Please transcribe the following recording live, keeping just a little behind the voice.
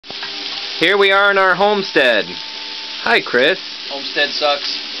Here we are in our homestead. Hi, Chris. Homestead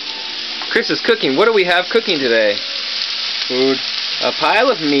sucks. Chris is cooking. What do we have cooking today? Food. A pile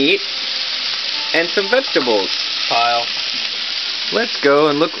of meat and some vegetables. Pile. Let's go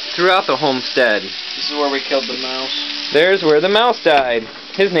and look throughout the homestead. This is where we killed the mouse. There's where the mouse died.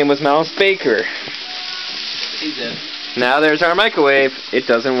 His name was Mouse Baker. He's dead. Now there's our microwave. It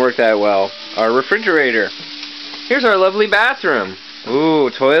doesn't work that well. Our refrigerator. Here's our lovely bathroom. Ooh,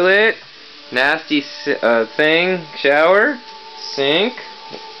 toilet. Nasty thing. Shower. Sink.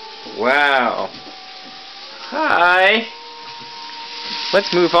 Wow. Hi.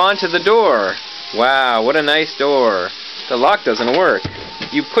 Let's move on to the door. Wow, what a nice door. The lock doesn't work.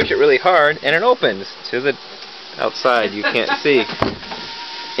 You push it really hard and it opens to the outside. You can't see.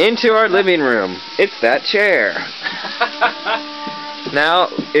 Into our living room. It's that chair. Now,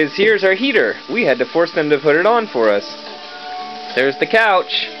 here's our heater. We had to force them to put it on for us. There's the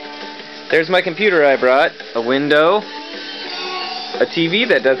couch. There's my computer I brought. A window. A TV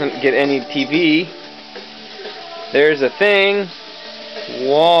that doesn't get any TV. There's a thing.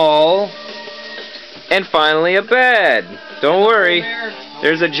 Wall. And finally a bed. Don't worry.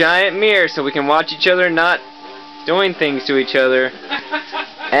 There's a giant mirror so we can watch each other not doing things to each other.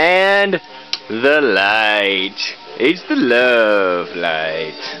 And the light. It's the love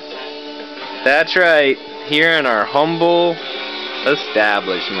light. That's right. Here in our humble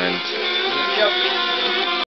establishment. Yep.